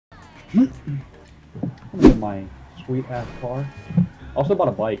I'm gonna get my sweet ass car. Also bought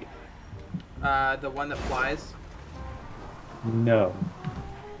a bike. The one that flies? No.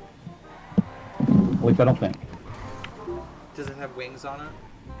 At least I don't think. Does it have wings on it?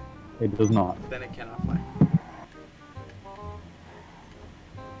 It does not. Then it cannot fly.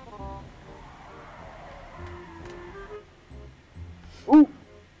 Ooh!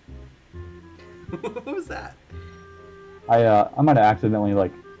 What was that? I might have accidentally,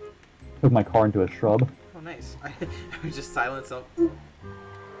 like, took my car into a shrub. Oh, nice. I would just silence them.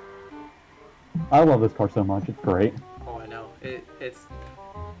 I love this car so much, it's great. Oh, I know. It's...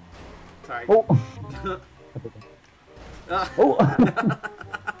 Sorry. Oh! Ah. Oh!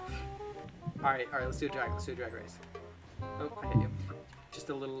 Alright, let's do a drag race. Oh, I hit you. Just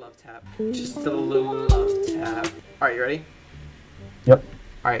a little love tap. Just a little love tap. Alright, you ready? Yep.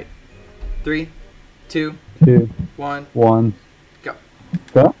 Alright. 3, 2, 2, 1, 1. go.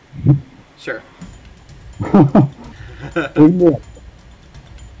 Go? Sure. Yeah.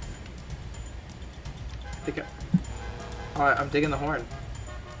 Alright, I'm digging the horn.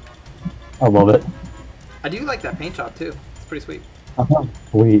 I love it. I do like that paint job too. It's pretty sweet.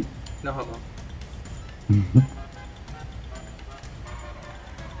 Sweet. No homo.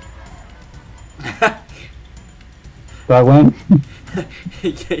 Do I win?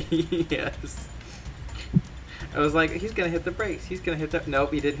 Yes. I was like, he's gonna hit the brakes. He's gonna hit the.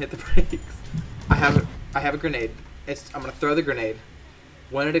 Nope, he didn't hit the brakes. I have a grenade. I'm gonna throw the grenade.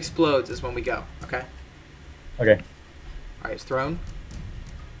 When it explodes is when we go. Okay. Okay. All right, it's thrown.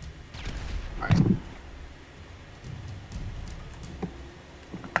 All right.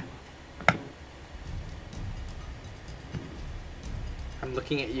 I'm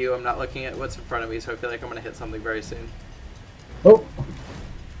looking at you. I'm not looking at what's in front of me, so I feel like I'm gonna hit something very soon. Oh.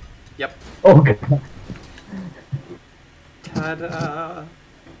 Yep. Okay. Ta-da!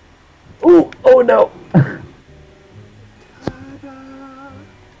 Oh! Oh no! Ta-da!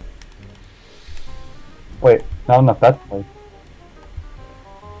 Wait, not enough that place.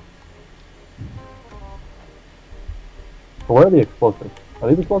 So where are the explosives? Are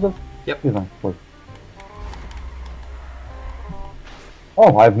these explosives? Yep. These aren't explosives.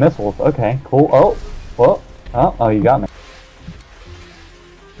 Oh, I have missiles. Okay, cool. Oh, well, oh, you got me.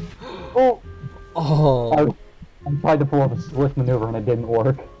 Oh! Oh! I tried to pull off a swift maneuver and it didn't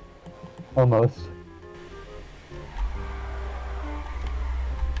work. Almost.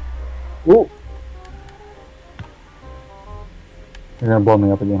 Ooh! You're gonna blow me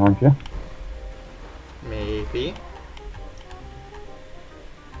up again, aren't you? Maybe.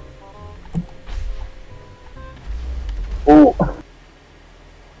 Ooh!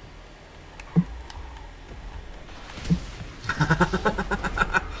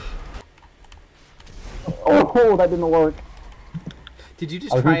 Oh, that didn't work. Did you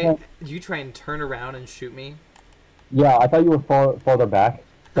just try? Did you try and turn around and shoot me? Yeah, I thought you were farther back,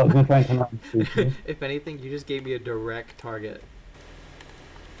 so I was gonna try and turn around and shoot you. If anything, you just gave me a direct target.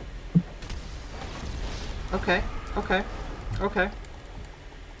 Okay. Okay. Okay.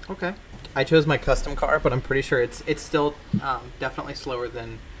 Okay. I chose my custom car, but I'm pretty sure it's still definitely slower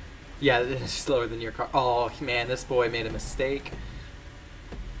than. Yeah, it's slower than your car. Oh man, this boy made a mistake.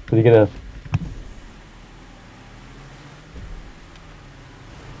 Did you get a?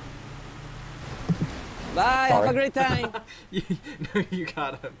 Bye, Sorry. have a great time. No, you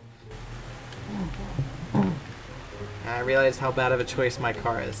got him. I realized how bad of a choice my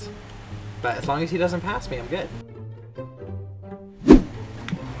car is. But as long as he doesn't pass me, I'm good.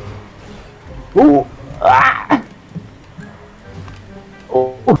 Ooh! Ah!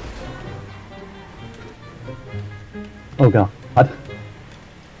 Oh! Oh god. What?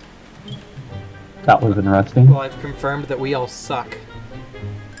 That was interesting. Well, I've confirmed that we all suck.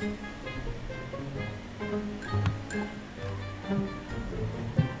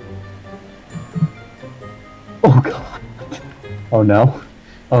 Oh god. Oh no.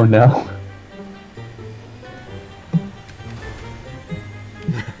 Oh no.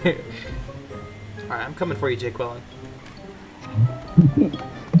 Alright, I'm coming for you, Jake Wellen.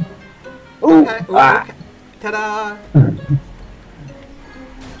 Ooh! Okay, ooh, Ah! okay. Ta-da!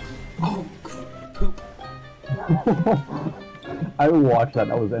 Oh, poop. I watched that.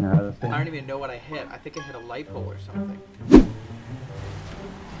 That was interesting. I don't even know what I hit. I think I hit a light pole or something.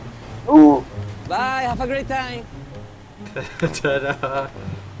 Ooh! Bye, have a great time. Ta-da!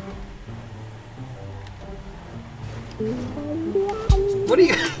 What are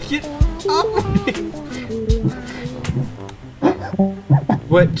you? Get off of me!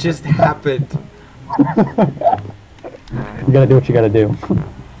 What just happened? You gotta do what you gotta do.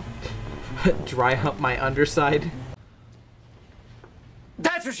 Dry hump my underside?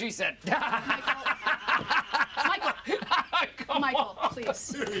 That's what she said. Michael, please.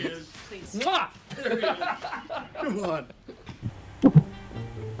 There he is. Please. Mwah! There he is. Come on.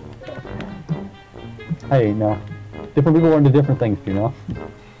 Hey, no. Different people are into different things, you know?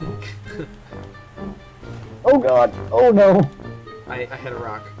 Oh god! Oh no! I hit a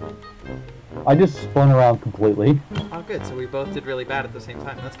rock. I just spun around completely. Oh, good. So we both did really bad at the same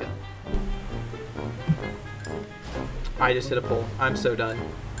time. That's good. I just hit a pole. I'm so done.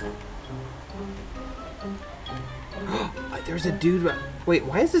 There's a dude. Wait,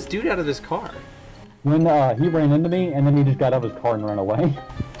 why is this dude out of this car? When he ran into me, and then he just got out of his car and ran away.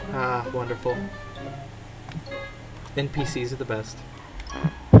 Ah, wonderful. NPCs are the best.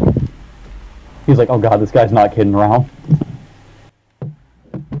 He's like, oh god, this guy's not kidding around.